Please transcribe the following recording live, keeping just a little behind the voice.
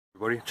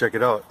Buddy, check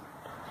it out.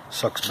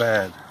 Sucks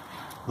bad.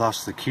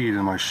 Lost the key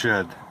to my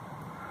shed.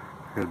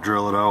 Gotta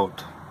drill it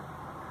out.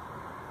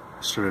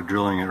 Started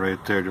drilling it right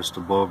there, just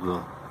above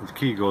the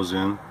key goes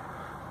in.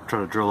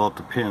 Try to drill out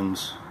the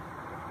pins.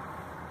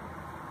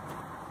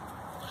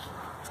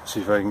 See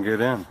if I can get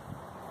in.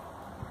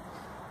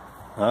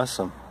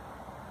 Awesome.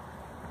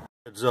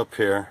 Heads up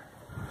here.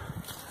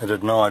 I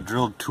didn't know I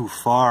drilled too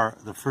far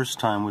the first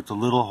time with the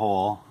little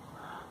hole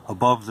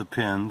above the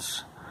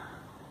pins.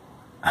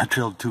 I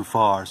drilled too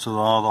far, so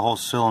now the whole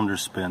cylinder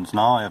spins.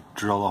 Now I have to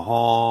drill the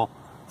whole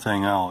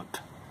thing out.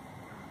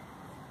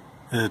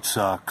 It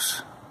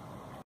sucks.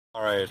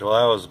 Alright, well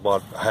that was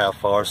about a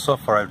half hour. So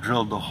far I've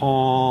drilled the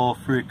whole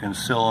freaking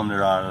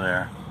cylinder out of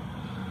there.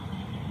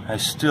 I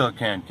still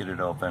can't get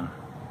it open.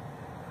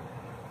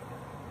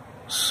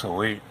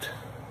 Sweet.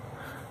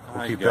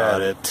 We'll keep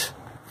at it.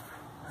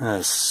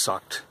 That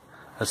sucked.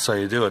 That's how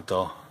you do it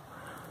though.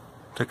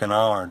 Took an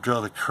hour.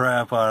 Drill the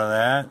crap out of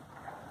that.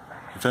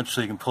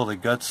 Eventually you can pull the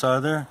guts out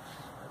of there.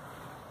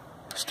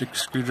 Stick a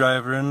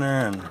screwdriver in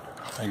there and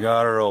I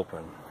got her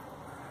open.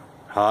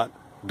 Hot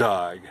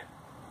dog.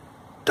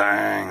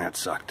 Dang, that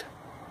sucked.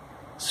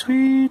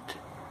 Sweet.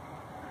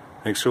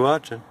 Thanks for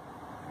watching.